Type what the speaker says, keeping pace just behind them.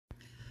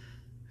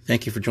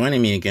Thank you for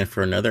joining me again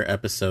for another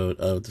episode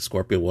of the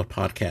Scorpio World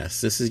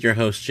Podcast. This is your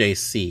host,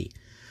 JC.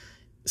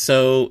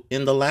 So,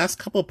 in the last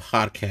couple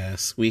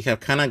podcasts, we have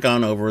kind of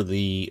gone over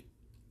a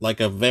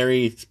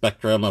very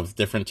spectrum of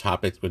different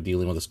topics with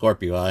dealing with a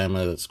Scorpio. I am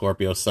a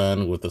Scorpio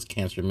sun with this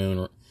Cancer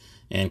moon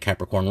and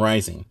Capricorn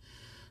rising.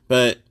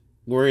 But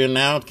we're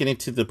now getting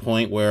to the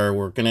point where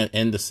we're going to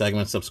end the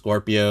segments of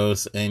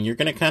Scorpios, and you're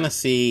going to kind of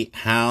see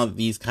how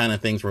these kind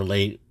of things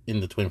relate in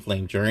the twin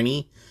flame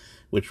journey,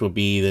 which will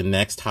be the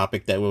next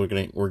topic that we're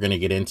going to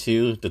get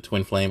into, the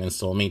twin flame and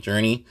soulmate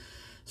journey.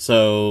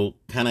 So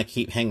kind of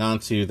hang on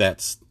to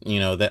that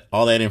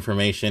all that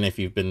information. If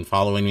you've been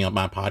following me on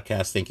my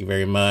podcast, thank you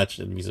very much.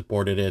 If you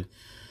supported it,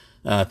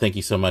 thank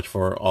you so much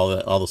for all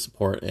the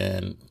support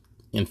and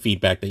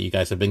feedback that you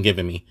guys have been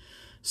giving me.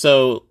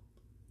 So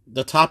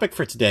the topic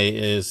for today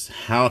is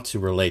how to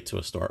relate to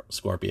a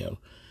Scorpio,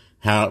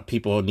 how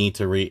people need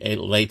to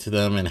relate to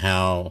them, and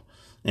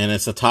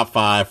it's a top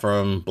 5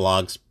 from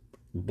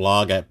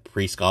blog at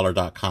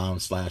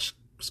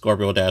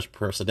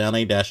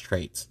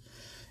prescholar.com/Scorpio-personality-traits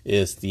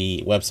is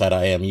the website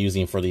I am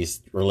using for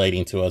these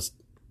relating to a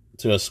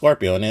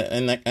Scorpio.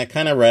 And I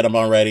kind of read them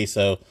already.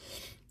 So,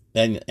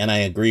 and I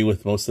agree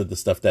with most of the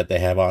stuff that they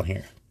have on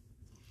here.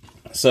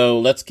 So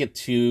let's get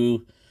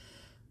to,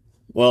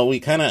 let's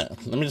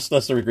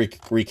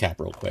recap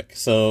real quick.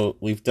 So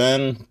we've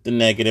done the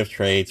negative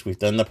traits. We've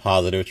done the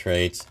positive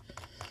traits.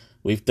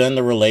 We've done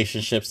the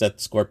relationships that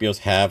Scorpios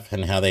have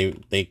and how they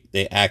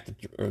act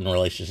in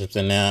relationships.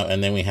 And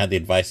then we had the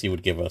advice you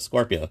would give a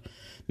Scorpio.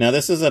 Now,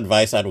 this is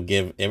advice I would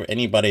give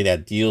anybody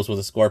that deals with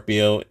a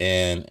Scorpio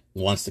and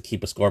wants to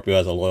keep a Scorpio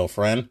as a loyal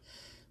friend.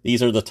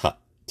 These are the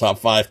top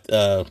 5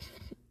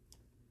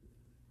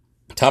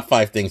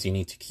 things you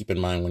need to keep in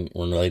mind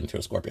when relating to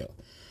a Scorpio.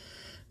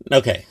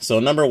 Okay, so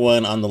number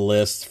 1 on the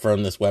list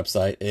from this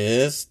website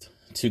is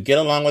to get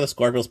along with a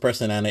Scorpio's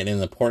personality. It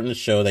is important to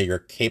show that you're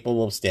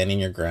capable of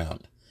standing your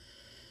ground.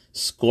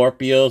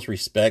 Scorpios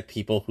respect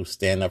people who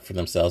stand up for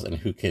themselves and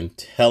who can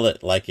tell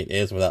it like it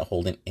is without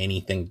holding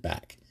anything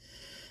back.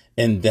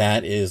 And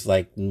that is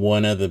like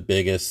one of the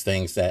biggest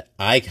things that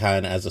I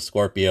as a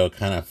Scorpio,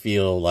 kind of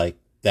feel like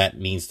that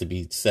needs to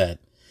be said.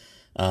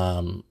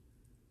 Scorpios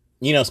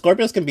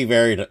can be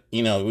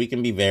we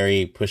can be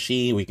very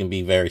pushy. We can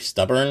be very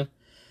stubborn.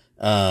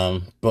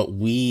 But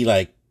we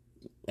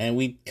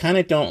kind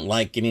of don't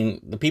like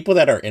the people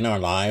that are in our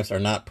lives are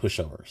not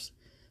pushovers.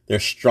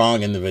 They're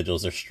strong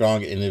individuals. They're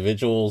strong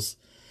individuals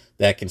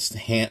that can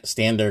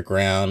stand their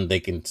ground. They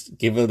can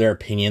give their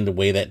opinion the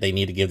way that they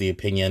need to give the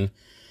opinion.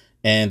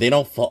 And they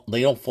don't fold.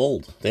 They don't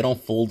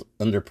fold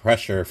under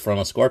pressure from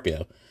a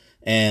Scorpio.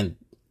 And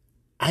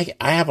I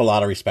have a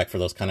lot of respect for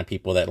those kind of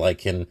people that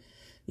can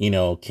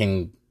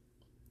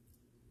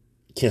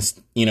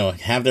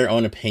have their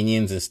own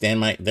opinions and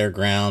stand their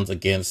grounds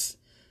against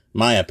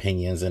my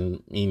opinions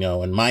and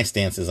my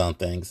stances on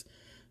things.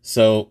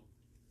 So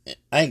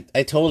I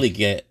totally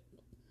get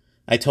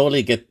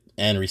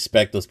and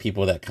respect those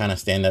people that kind of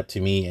stand up to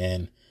me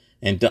and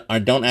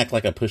don't act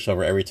like a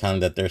pushover every time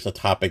that there's a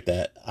topic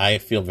that I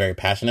feel very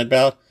passionate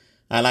about.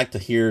 I like to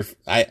hear,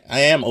 I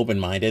am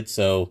open-minded,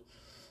 so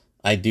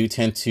I do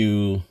tend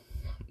to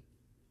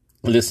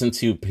listen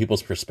to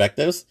people's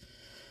perspectives.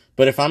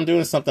 But if I'm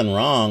doing something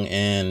wrong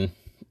and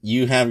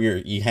you have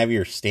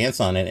your stance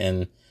on it,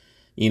 and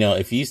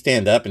if you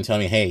stand up and tell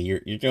me, hey,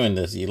 you're doing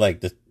this, you like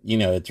this,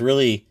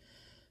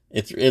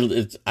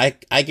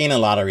 I gain a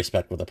lot of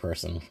respect with a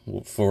person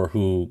for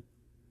who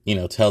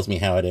tells me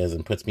how it is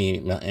and puts me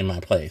in my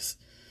place.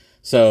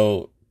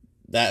 So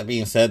that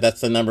being said,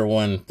 that's the number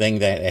one thing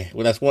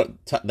that's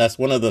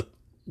one of the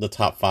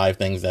top 5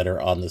 things that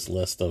are on this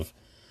list of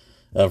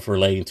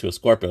relating to a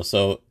Scorpio.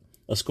 So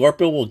a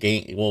Scorpio will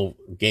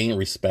gain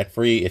respect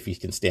for you if you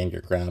can stand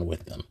your ground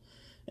with them.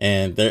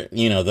 And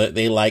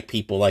they like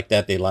people like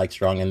that. They like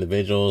strong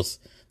individuals.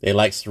 They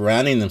like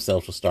surrounding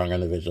themselves with strong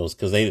individuals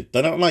because they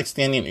don't like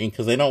standing,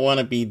 because they don't want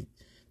to be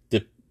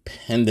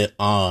dependent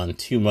on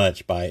too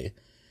much by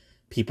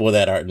people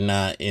that are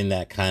not in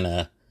that kind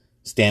of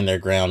stand their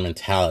ground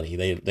mentality.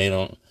 They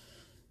don't,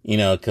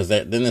 because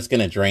then it's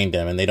going to drain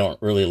them, and they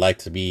don't really like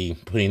to be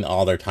putting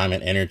all their time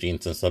and energy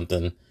into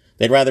something.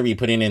 They'd rather be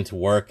putting into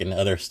work and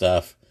other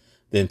stuff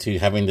than to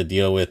having to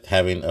deal with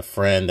having a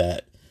friend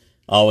that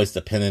always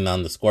dependent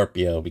on the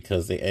Scorpio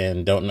because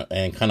kind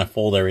of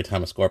fold every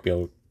time a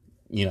Scorpio,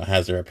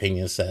 has their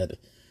opinion said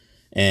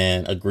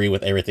and agree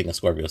with everything a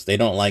Scorpio. They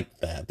don't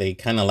like that. They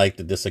kind of like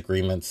the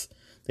disagreements.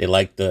 They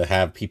like to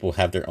have people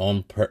have their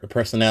own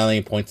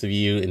personality, points of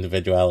view,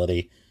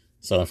 individuality,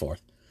 so on and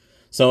forth.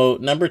 So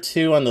number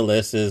 2 on the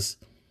list is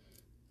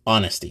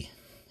honesty.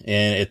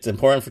 And it's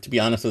important to be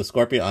honest with a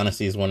Scorpio.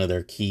 Honesty is one of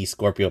their key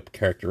Scorpio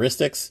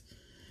characteristics.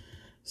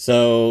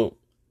 So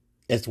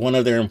it's one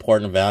of their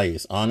important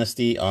values.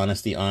 Honesty.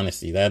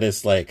 That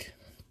is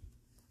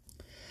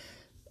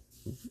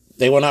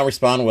they will not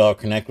respond well or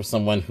connect with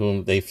someone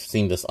whom they've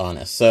seen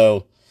dishonest.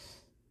 So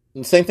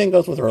the same thing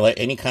goes with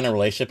any kind of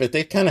relationship.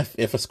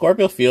 If a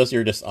Scorpio feels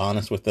you're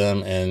dishonest with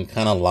them and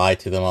kind of lie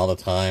to them all the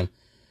time,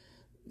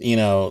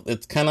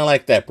 it's kind of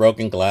like that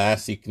broken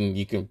glass. You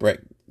can break,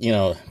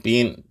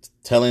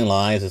 telling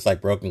lies is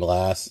like broken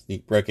glass.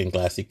 Broken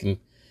glass, you can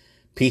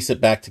piece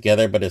it back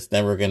together, but it's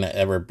never going to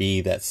ever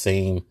be that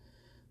same.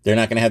 They're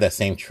not going to have that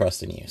same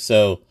trust in you.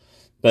 So,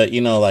 but,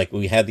 like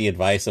we had the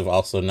advice of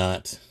also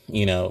not,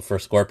 for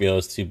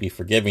Scorpios to be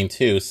forgiving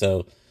too.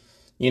 So,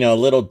 a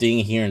little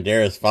ding here and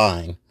there is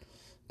fine,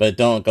 but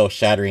don't go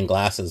shattering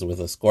glasses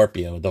with a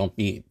Scorpio. Don't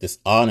be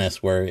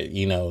dishonest where,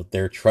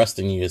 their trust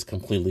in you is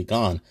completely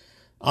gone.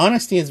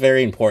 Honesty is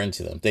very important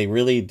to them. They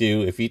really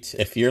do.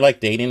 If you're like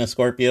dating a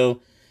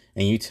Scorpio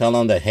and you tell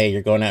them that, hey,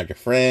 you're going out with your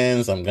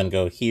friends, I'm going to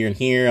go here and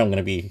here, I'm going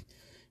to be,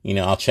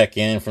 I'll check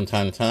in from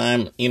time to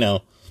time,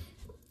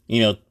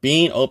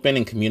 being open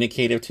and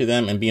communicative to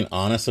them and being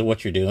honest of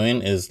what you're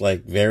doing is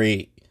like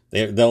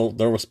they'll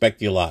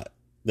respect you a lot.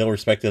 They'll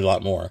respect it a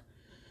lot more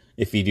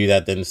if you do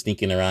that than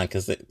sneaking around,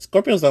 because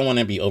Scorpios don't want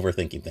to be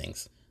overthinking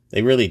things.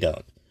 They really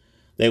don't.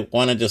 They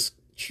want to just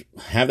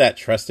have that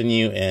trust in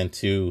you and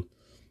to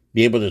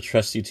be able to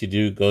trust you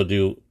to go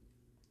do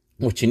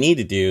what you need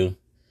to do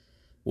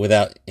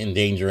without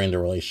endangering the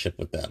relationship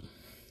with them.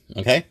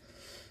 Okay?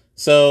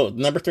 So,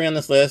 number 3 on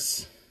this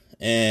list,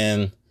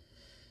 and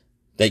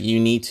that you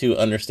need to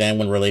understand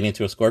when relating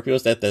to a Scorpio,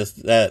 is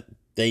that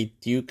they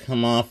do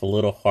come off a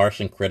little harsh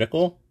and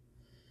critical,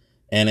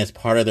 and it's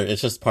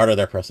just part of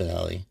their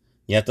personality.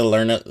 You have to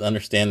learn to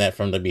understand that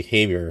from the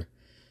behavior,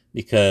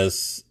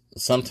 because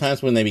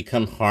sometimes when they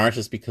become harsh,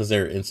 it's because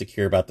they're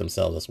insecure about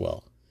themselves as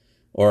well,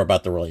 or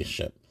about the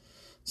relationship.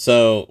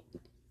 So,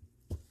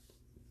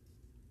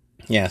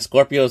 yeah,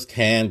 Scorpios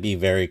can be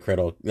very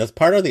critical. That's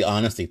part of the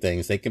honesty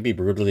things. They can be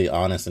brutally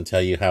honest and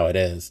tell you how it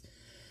is.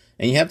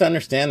 And you have to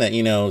understand that,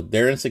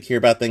 they're insecure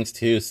about things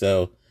too.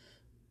 So,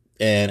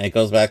 and it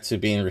goes back to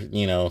being,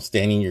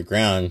 standing your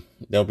ground.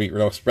 They'll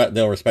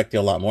respect you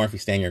a lot more if you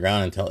stand your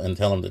ground and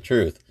tell them the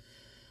truth.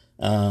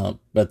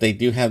 But they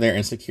do have their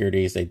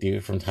insecurities. They do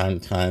from time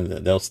to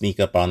time. They'll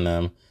sneak up on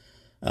them.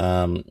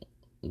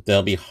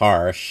 They'll be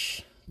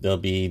harsh. They'll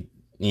be,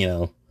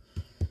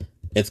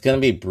 it's going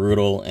to be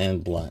brutal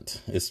and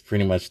blunt. It's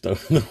pretty much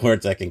the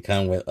words I can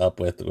come up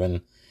with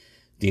when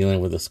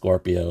dealing with a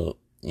Scorpio,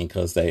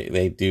 because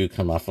they do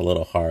come off a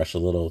little harsh, a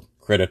little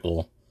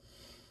critical.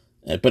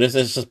 But it's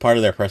just part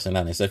of their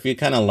personality. So if you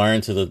kind of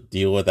learn to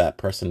deal with that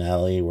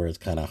personality where it's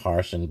kind of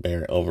harsh and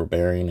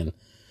overbearing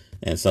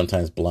and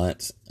sometimes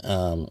blunt,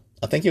 I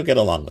think you'll get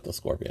along with the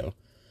Scorpio.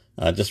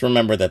 Just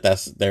remember that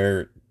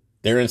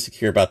they're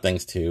insecure about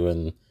things too,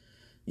 and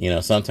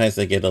sometimes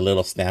they get a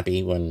little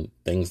snappy when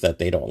things that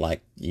they don't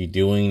like you're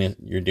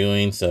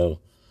doing. So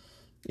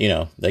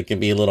they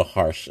can be a little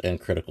harsh and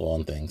critical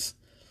on things.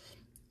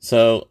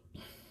 So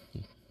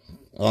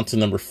on to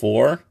number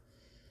 4.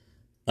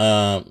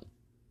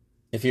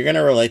 If you're going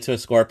to relate to a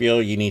Scorpio,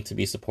 you need to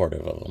be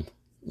supportive of them,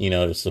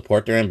 to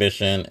support their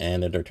ambition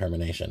and their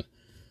determination.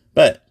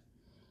 But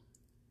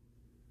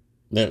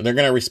they're going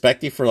to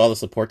respect you for all the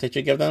support that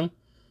you give them.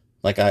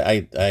 Like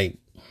I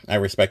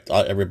respect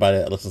everybody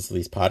that listens to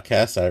these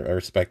podcasts. I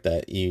respect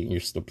that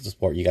your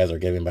support you guys are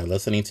giving by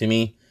listening to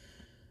me.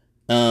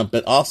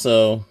 But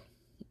also,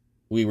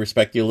 we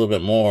respect you a little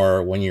bit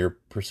more when you're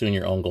pursuing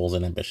your own goals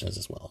and ambitions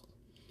as well.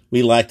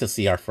 We like to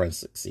see our friends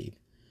succeed.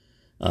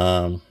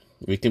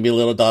 We can be a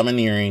little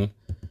domineering.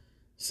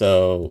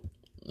 So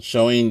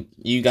showing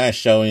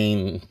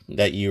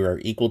that you are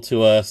equal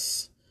to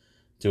us,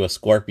 to a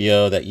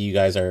Scorpio, that you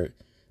guys are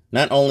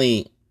not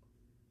only,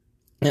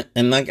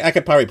 and like I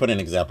could probably put an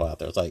example out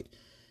there. It's like,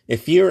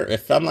 if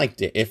I'm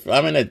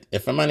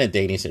in a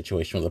dating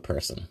situation with a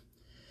person,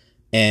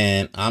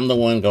 and I'm the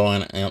one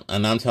going,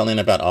 and I'm telling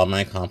about all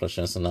my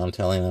accomplishments, and I'm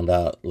telling them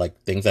about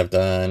like things I've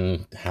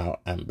done, how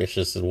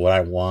ambitious is what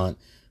I want,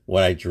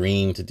 what I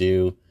dream to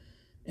do.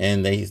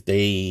 And then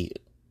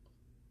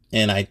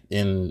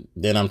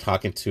I'm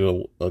talking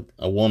to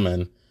a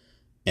woman,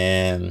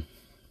 and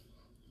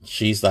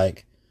she's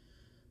like,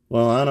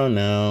 well, I don't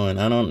know,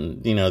 and I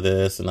don't,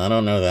 this, and I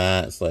don't know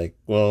that. It's like,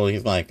 well,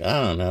 he's like,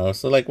 I don't know.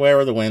 So like,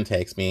 wherever the wind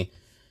takes me,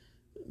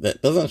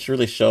 that doesn't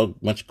really show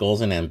much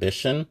goals and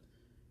ambition.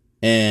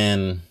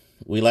 And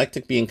we like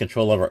to be in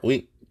control of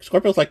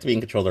Scorpios like to be in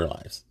control of their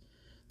lives.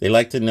 They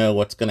like to know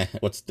what's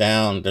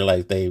down.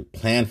 They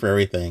plan for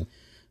everything.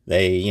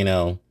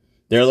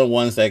 They're the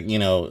ones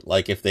that,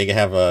 like if they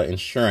have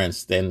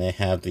insurance, then they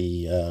have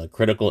the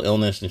critical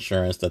illness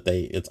insurance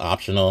it's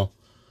optional,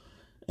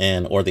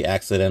 or the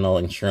accidental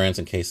insurance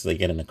in case they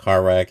get in a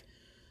car wreck.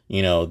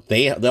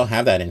 They'll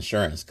have that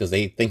insurance because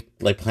they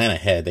plan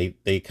ahead.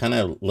 They kind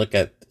of look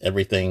at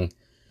everything,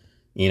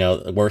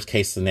 worst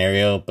case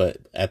scenario, but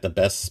at the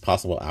best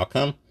possible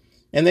outcome.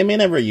 And they may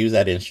never use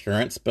that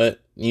insurance,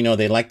 but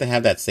they like to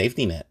have that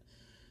safety net.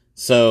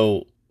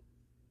 So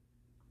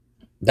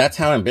that's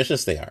how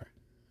ambitious they are.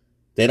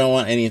 They don't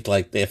want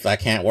if I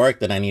can't work,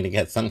 then I need to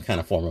get some kind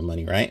of form of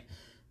money, right?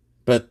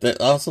 But they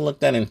also look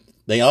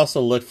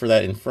for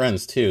that in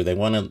friends too. They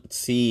want to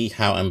see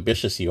how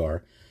ambitious you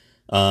are,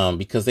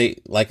 because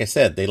like I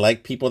said, they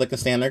like people that can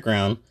stand their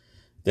ground.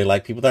 They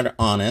like people that are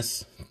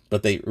honest,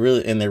 but they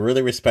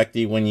really respect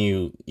you when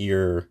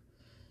you're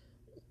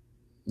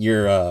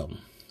you're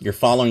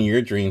following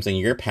your dreams and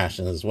your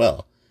passions as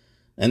well.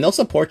 And they'll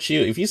support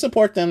you. If you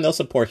support them, they'll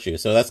support you.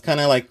 So that's kind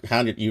of like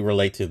how did you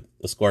relate to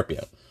the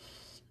Scorpio.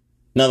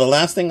 Now, the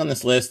last thing on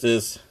this list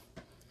is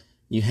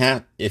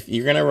if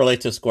you're going to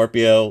relate to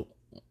Scorpio,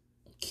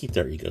 keep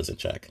their egos in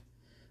check.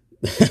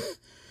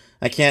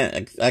 I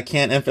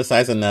can't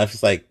emphasize enough.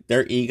 It's like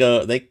their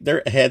ego,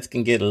 their heads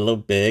can get a little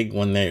big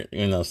when they're,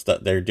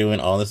 they're doing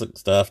all this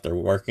stuff. They're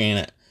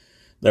working,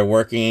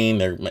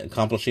 they're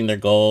accomplishing their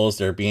goals.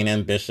 They're being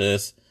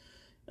ambitious.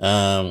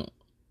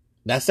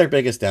 That's their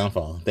biggest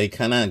downfall. They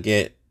kind of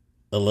get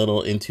a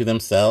little into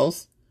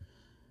themselves,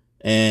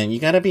 and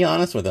you got to be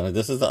honest with them.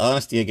 This is the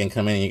honesty again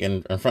coming in. You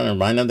can in front and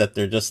remind them that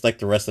they're just like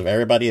the rest of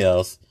everybody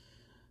else,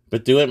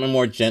 but do it in a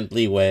more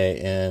gently way,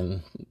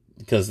 and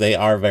because they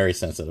are very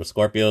sensitive.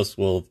 Scorpios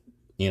will,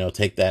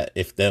 take that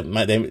if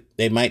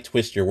they might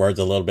twist your words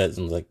a little bit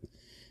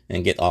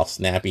and get all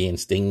snappy and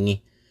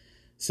stingy.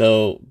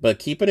 So, but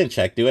keep it in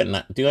check. Do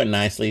it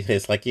nicely.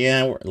 It's like,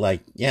 yeah,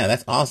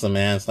 that's awesome,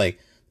 man. It's like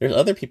there's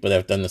other people that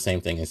have done the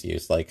same thing as you.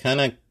 It's like kind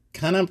of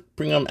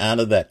bring them out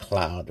of that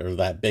cloud or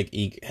that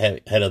big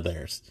head of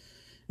theirs,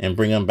 and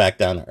bring them back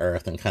down to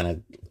earth, and kind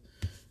of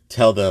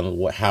tell them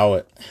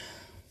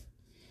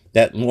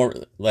that more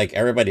like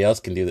everybody else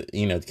can do,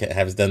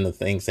 has done the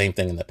same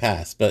thing in the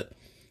past, but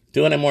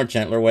do it in a more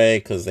gentler way,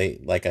 because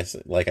they, like I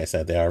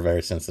said, they are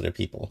very sensitive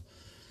people.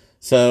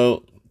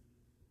 So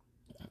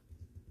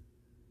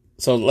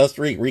let's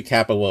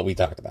recap of what we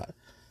talked about.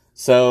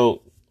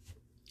 So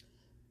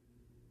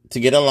to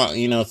get along,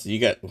 you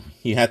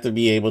have to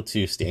be able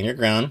to stand your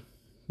ground.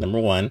 Number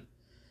one,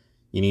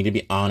 you need to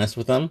be honest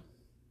with them.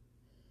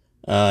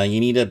 You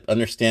need to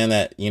understand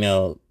that,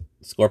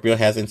 Scorpio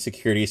has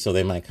insecurity, so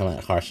they might come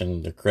out harsh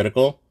and they're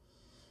critical.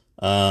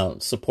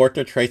 Support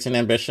their traits and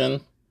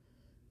ambition,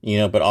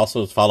 but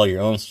also follow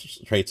your own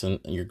traits and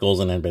your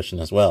goals and ambition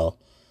as well.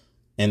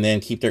 And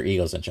then keep their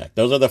egos in check.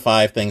 Those are the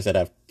 5 things that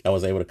I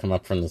was able to come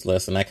up from this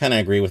list, and I kind of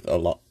agree with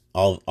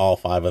all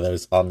 5 of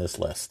those on this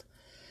list.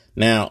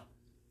 Now,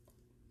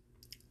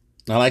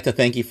 I'd like to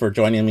thank you for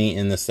joining me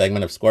in this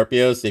segment of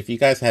Scorpios. If you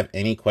guys have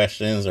any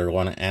questions or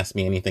want to ask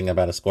me anything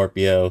about a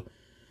Scorpio,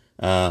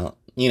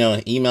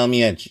 email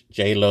me at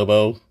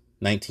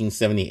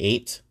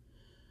jlobo1978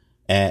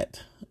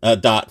 at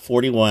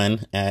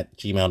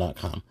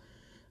 .41@gmail.com.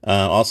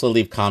 Also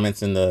leave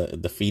comments in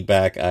the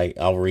feedback.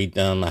 I'll read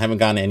them. I haven't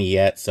gotten any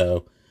yet,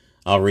 so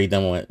I'll read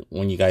them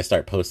when you guys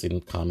start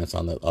posting comments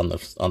on the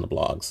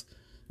blogs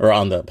or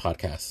on the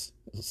podcast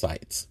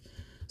sites.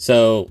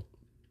 So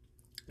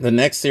the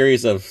next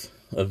series of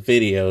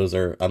videos,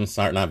 or I'm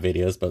sorry, not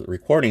videos, but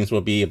recordings,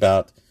 will be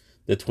about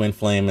the twin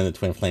flame and the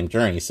twin flame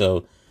journey.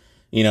 So,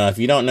 if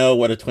you don't know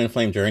what a twin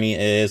flame journey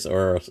is,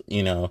 or,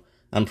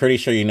 I'm pretty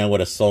sure you know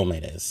what a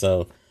soulmate is.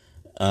 So,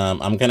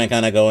 I'm going to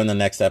kind of go in the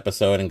next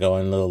episode and go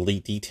in a little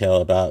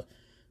detail about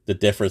the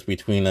difference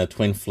between a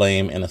twin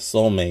flame and a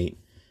soulmate,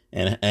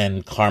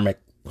 and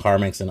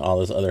karmics and all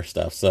this other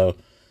stuff. So,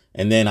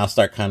 and then I'll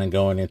start kind of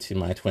going into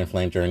my twin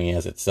flame journey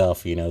as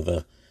itself,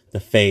 the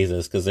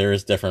phases, because there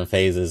is different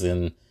phases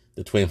in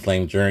the twin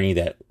flame journey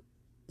that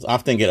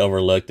often get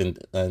overlooked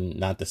and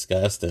not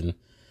discussed. And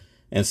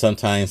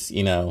sometimes,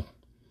 I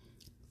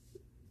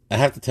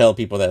have to tell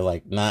people that,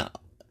 like, not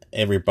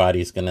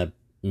everybody's going to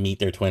meet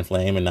their twin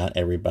flame, and not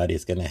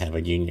everybody's going to have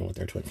a union with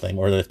their twin flame.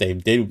 Or if they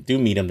do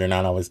meet them, they're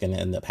not always going to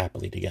end up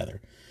happily together.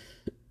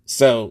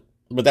 So,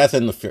 but that's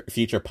in the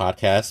future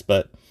podcast.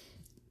 But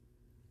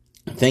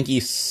thank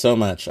you so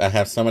much. I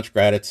have so much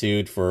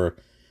gratitude for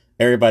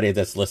everybody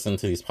that's listened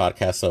to these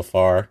podcasts so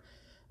far.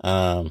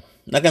 Not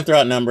going to throw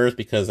out numbers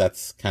because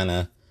that's kind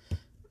of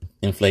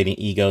inflating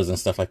egos and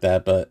stuff like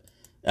that. But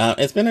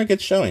it's been a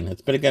good showing.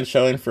 It's been a good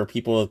showing for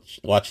people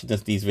watching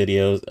these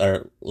videos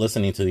or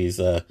listening to these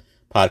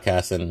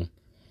podcasts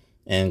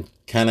and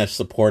kind of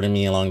supporting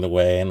me along the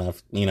way. And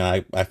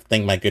I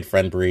thank my good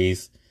friend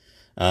Breeze,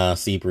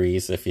 Sea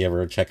Breeze, if you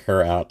ever check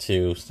her out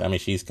too. I mean,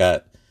 she's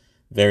got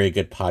very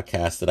good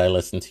podcasts that I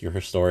listen to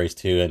her stories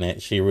too,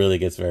 and she really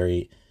gets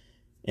very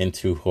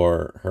into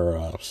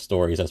her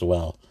stories as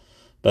well.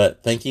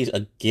 But thank you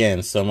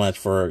again so much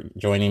for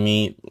joining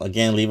me.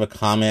 Again, leave a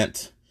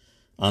comment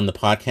on the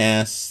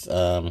podcast.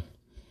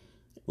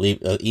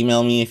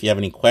 Email me if you have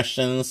any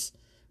questions,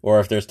 or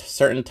if there's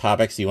certain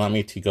topics you want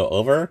me to go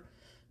over.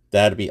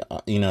 That'd be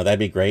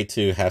great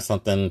to have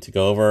something to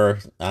go over.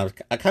 I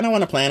kind of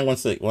want to plan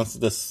once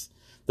this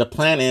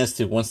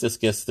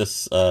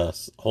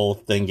whole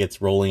thing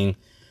gets rolling,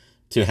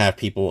 to have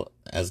people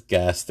as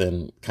guests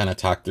and kind of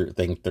talk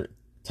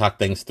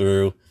things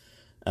through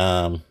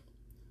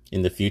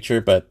in the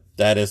future. But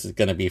that is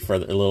going to be a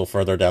little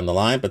further down the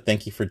line. But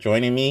thank you for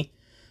joining me.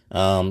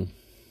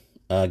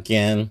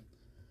 Again,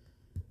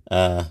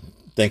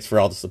 thanks for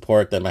all the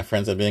support that my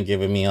friends have been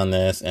giving me on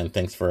this, and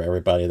thanks for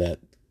everybody that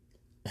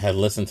have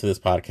listened to this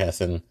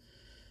podcast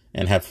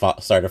and have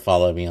started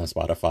following me on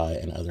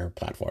Spotify and other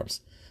platforms.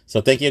 So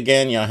thank you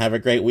again. Y'all have a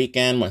great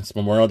weekend. It's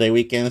Memorial Day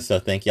weekend, so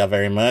thank y'all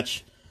very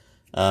much.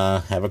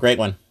 Have a great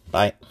one.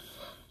 Bye.